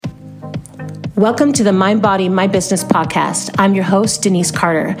Welcome to the Mind, Body, My Business podcast. I'm your host, Denise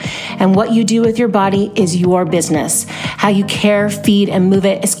Carter, and what you do with your body is your business. How you care, feed, and move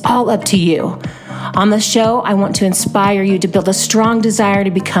it is all up to you. On the show, I want to inspire you to build a strong desire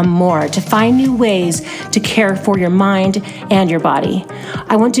to become more, to find new ways to care for your mind and your body.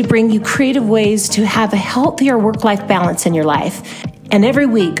 I want to bring you creative ways to have a healthier work-life balance in your life. And every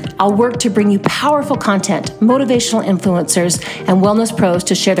week, I'll work to bring you powerful content, motivational influencers, and wellness pros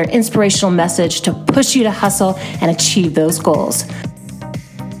to share their inspirational message to push you to hustle and achieve those goals.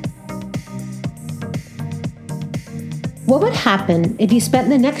 What would happen if you spent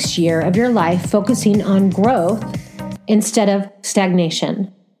the next year of your life focusing on growth instead of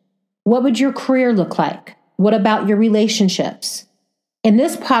stagnation? What would your career look like? What about your relationships? In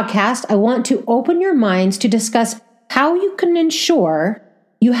this podcast, I want to open your minds to discuss how you can ensure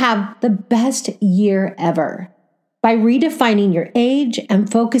you have the best year ever by redefining your age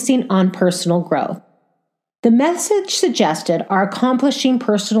and focusing on personal growth. The message suggested are accomplishing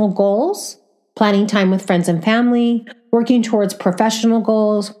personal goals, planning time with friends and family, working towards professional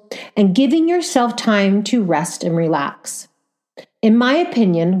goals, and giving yourself time to rest and relax. In my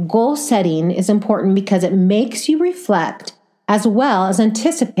opinion, goal setting is important because it makes you reflect as well as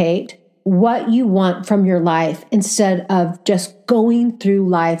anticipate what you want from your life instead of just going through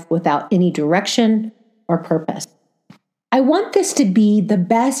life without any direction or purpose. I want this to be the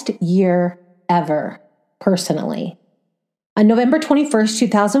best year ever, personally. On November 21st,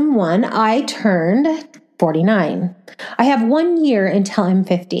 2001, I turned 49. I have 1 year until I'm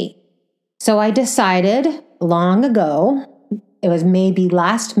 50. So I decided long ago, it was maybe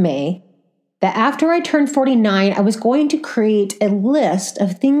last May, that after I turned 49, I was going to create a list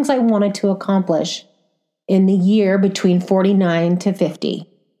of things I wanted to accomplish in the year between 49 to 50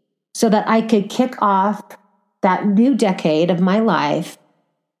 so that I could kick off that new decade of my life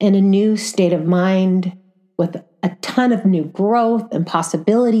in a new state of mind with a ton of new growth and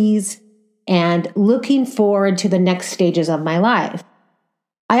possibilities and looking forward to the next stages of my life.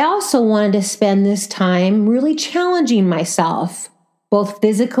 I also wanted to spend this time really challenging myself, both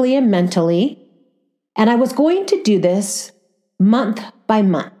physically and mentally. And I was going to do this month by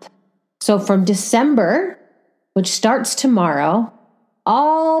month. So from December, which starts tomorrow,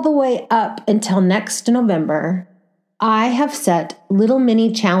 all the way up until next November, I have set little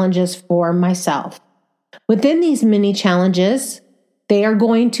mini challenges for myself. Within these mini challenges, they are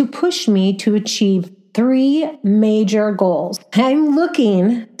going to push me to achieve 3 major goals. I'm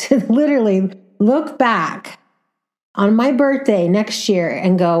looking to literally look back on my birthday next year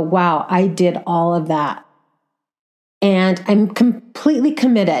and go, wow, I did all of that. And I'm completely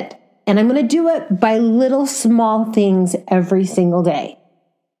committed. And I'm going to do it by little small things every single day.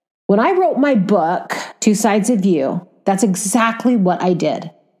 When I wrote my book, Two Sides of You, that's exactly what I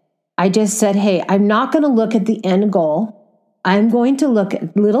did. I just said, hey, I'm not going to look at the end goal. I'm going to look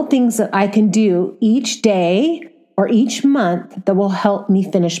at little things that I can do each day or each month that will help me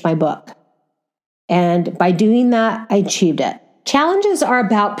finish my book. And by doing that, I achieved it. Challenges are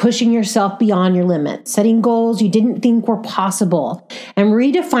about pushing yourself beyond your limits, setting goals you didn't think were possible, and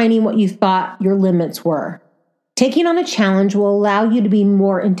redefining what you thought your limits were. Taking on a challenge will allow you to be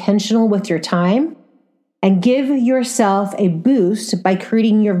more intentional with your time and give yourself a boost by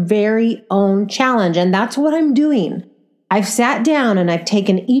creating your very own challenge. And that's what I'm doing. I've sat down and I've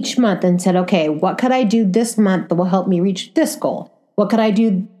taken each month and said, okay, what could I do this month that will help me reach this goal? What could I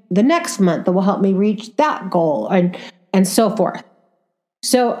do the next month that will help me reach that goal, and so forth.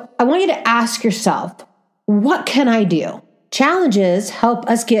 So I want you to ask yourself, what can I do? Challenges help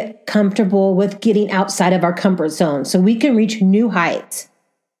us get comfortable with getting outside of our comfort zone so we can reach new heights.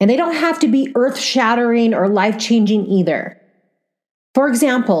 And they don't have to be earth-shattering or life-changing either. For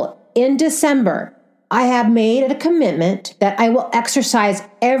example, in December, I have made a commitment that I will exercise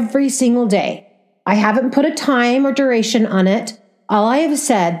every single day. I haven't put a time or duration on it. All I have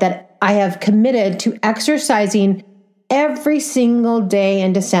said that I have committed to exercising every single day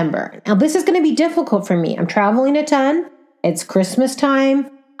in December. Now, this is going to be difficult for me. I'm traveling a ton. It's Christmas time.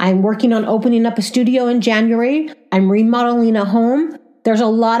 I'm working on opening up a studio in January. I'm remodeling a home. There's a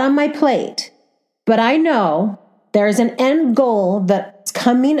lot on my plate. But I know there's an end goal that's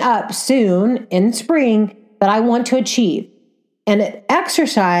coming up soon in spring that I want to achieve. And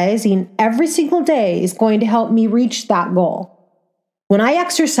exercising every single day is going to help me reach that goal. When I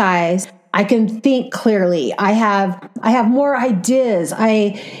exercise, I can think clearly. I have more ideas.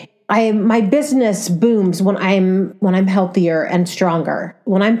 My business booms when I'm healthier and stronger.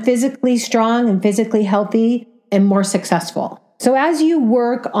 When I'm physically strong and physically healthy and more successful. So as you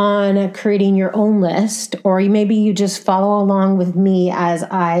work on creating your own list, or maybe you just follow along with me as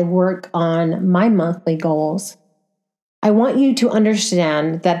I work on my monthly goals, I want you to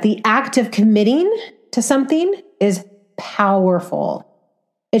understand that the act of committing to something is powerful.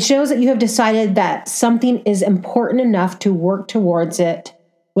 It shows that you have decided that something is important enough to work towards it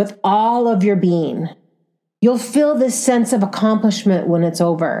with all of your being. You'll feel this sense of accomplishment when it's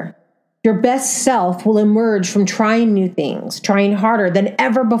over. Your best self will emerge from trying new things, trying harder than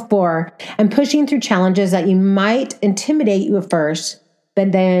ever before, and pushing through challenges that you might intimidate you at first,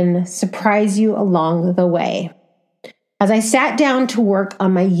 but then surprise you along the way. As I sat down to work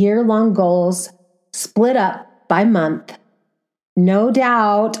on my year-long goals, split up by month, no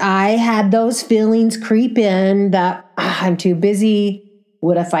doubt I had those feelings creep in that I'm too busy.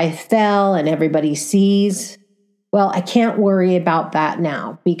 What if I fell and everybody sees? Well, I can't worry about that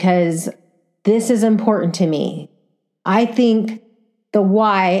now because this is important to me. I think the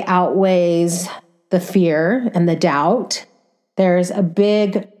why outweighs the fear and the doubt. There's a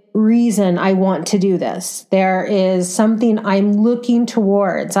big reason I want to do this. There is something I'm looking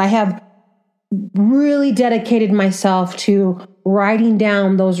towards. I have really dedicated myself to writing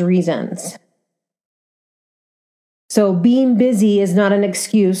down those reasons. So being busy is not an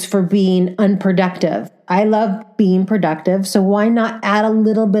excuse for being unproductive. I love being productive, so why not add a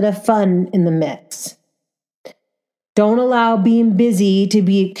little bit of fun in the mix? Don't allow being busy to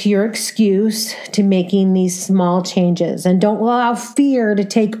be your excuse to making these small changes, and don't allow fear to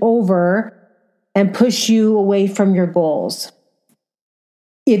take over and push you away from your goals.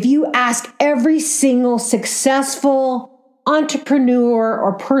 If you ask every single successful entrepreneur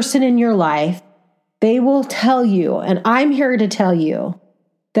or person in your life, they will tell you, and I'm here to tell you,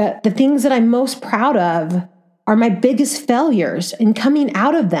 that the things that I'm most proud of are my biggest failures and coming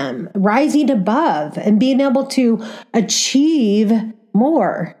out of them, rising above and being able to achieve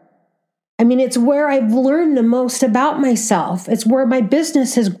more. I mean, it's where I've learned the most about myself. It's where my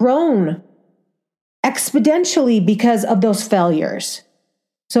business has grown exponentially because of those failures.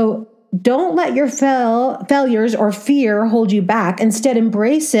 So don't let your failures or fear hold you back. Instead,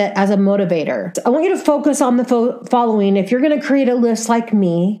 embrace it as a motivator. I want you to focus on the following. If you're going to create a list like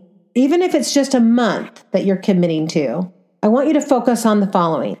me, even if it's just a month that you're committing to, I want you to focus on the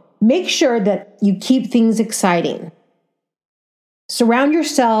following. Make sure that you keep things exciting. Surround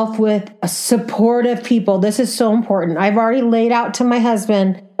yourself with supportive people. This is so important. I've already laid out to my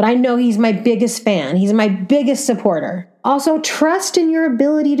husband, but I know he's my biggest fan. He's my biggest supporter. Also, trust in your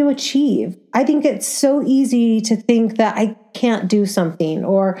ability to achieve. I think it's so easy to think that I can't do something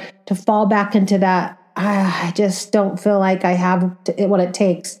or to fall back into that, I just don't feel like I have what it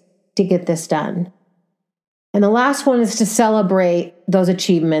takes to get this done. And the last one is to celebrate those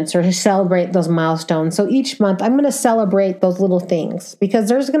achievements or to celebrate those milestones. So each month, I'm going to celebrate those little things because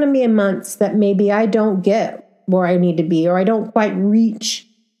there's going to be months that maybe I don't get where I need to be or I don't quite reach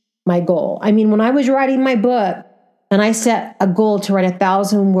my goal. I mean, when I was writing my book, and I set a goal to write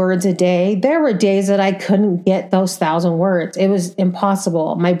 1,000 words a day, there were days that I couldn't get those 1,000 words. It was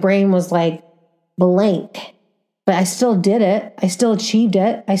impossible. My brain was like blank, but I still did it. I still achieved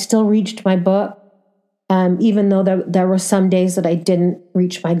it. I still reached my book, even though there were some days that I didn't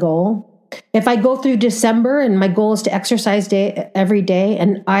reach my goal. If I go through December and my goal is to exercise every day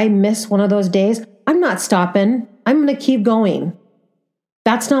and I miss one of those days, I'm not stopping. I'm going to keep going.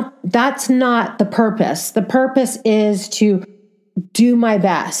 That's not the purpose. The purpose is to do my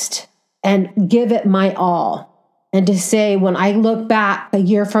best and give it my all. And to say, when I look back a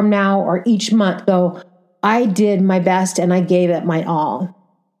year from now or each month, though, I did my best and I gave it my all.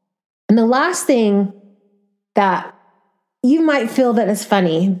 And the last thing that you might feel that is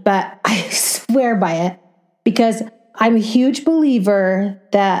funny, but I swear by it, because I'm a huge believer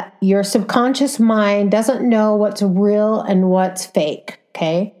that your subconscious mind doesn't know what's real and what's fake.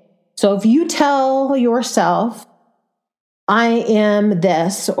 Okay. So if you tell yourself, I am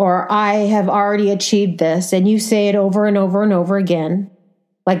this, or I have already achieved this, and you say it over and over and over again,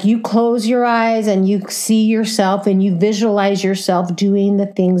 like you close your eyes and you see yourself and you visualize yourself doing the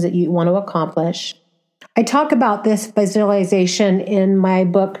things that you want to accomplish. I talk about this visualization in my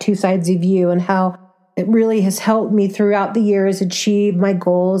book, Two Sides of You, and how it really has helped me throughout the years achieve my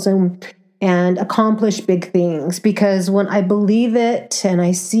goals and accomplish big things, because when I believe it and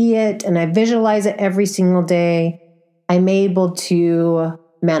I see it and I visualize it every single day, I'm able to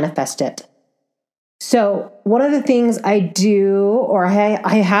manifest it. So one of the things I do, or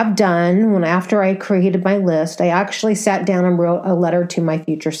I have done after I created my list, I actually sat down and wrote a letter to my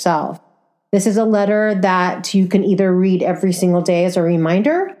future self. This is a letter that you can either read every single day as a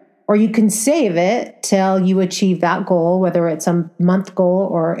reminder, or you can save it till you achieve that goal, whether it's a month goal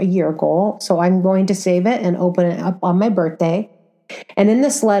or a year goal. So I'm going to save it and open it up on my birthday. And in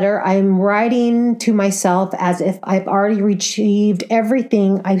this letter, I'm writing to myself as if I've already achieved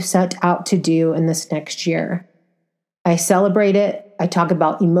everything I've set out to do in this next year. I celebrate it. I talk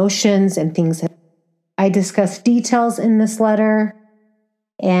about emotions and things. I discuss details in this letter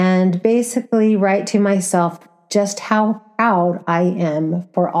and basically write to myself just how proud I am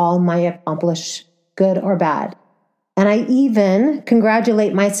for all my accomplished, good or bad. And I even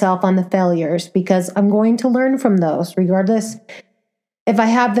congratulate myself on the failures because I'm going to learn from those, regardless if I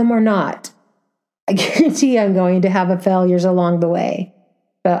have them or not. I guarantee I'm going to have failures along the way.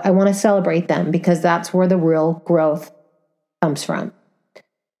 But I want to celebrate them because that's where the real growth comes from.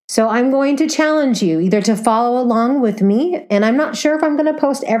 So I'm going to challenge you either to follow along with me, and I'm not sure if I'm going to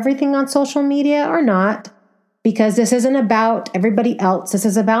post everything on social media or not, because this isn't about everybody else. This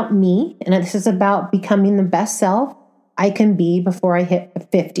is about me, and this is about becoming the best self I can be before I hit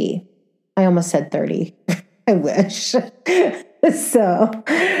 50. I almost said 30. I wish. So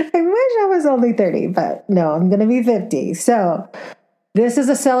I wish I was only 30, but no, I'm going to be 50. So this is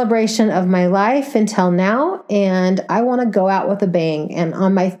a celebration of my life until now, and I want to go out with a bang. And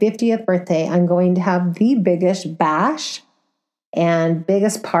on my 50th birthday, I'm going to have the biggest bash and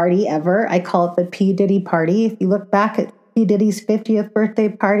biggest party ever. I call it the P. Diddy party. If you look back at P. Diddy's 50th birthday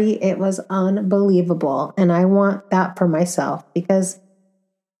party, it was unbelievable. And I want that for myself because,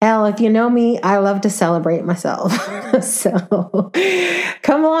 hell, if you know me, I love to celebrate myself. So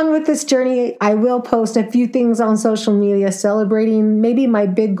come along with this journey. I will post a few things on social media celebrating maybe my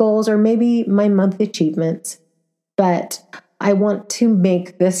big goals or maybe my monthly achievements. But I want to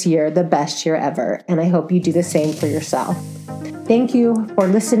make this year the best year ever. And I hope you do the same for yourself. Thank you for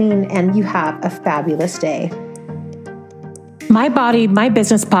listening, and you have a fabulous day. My Body, My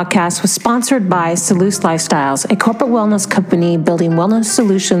Business podcast was sponsored by Salus Lifestyles, a corporate wellness company building wellness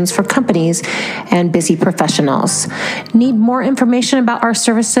solutions for companies and busy professionals. Need more information about our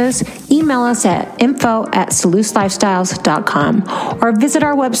services? Email us at info@saluslifestyles.com or visit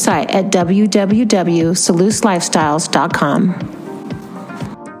our website at www.saluslifestyles.com.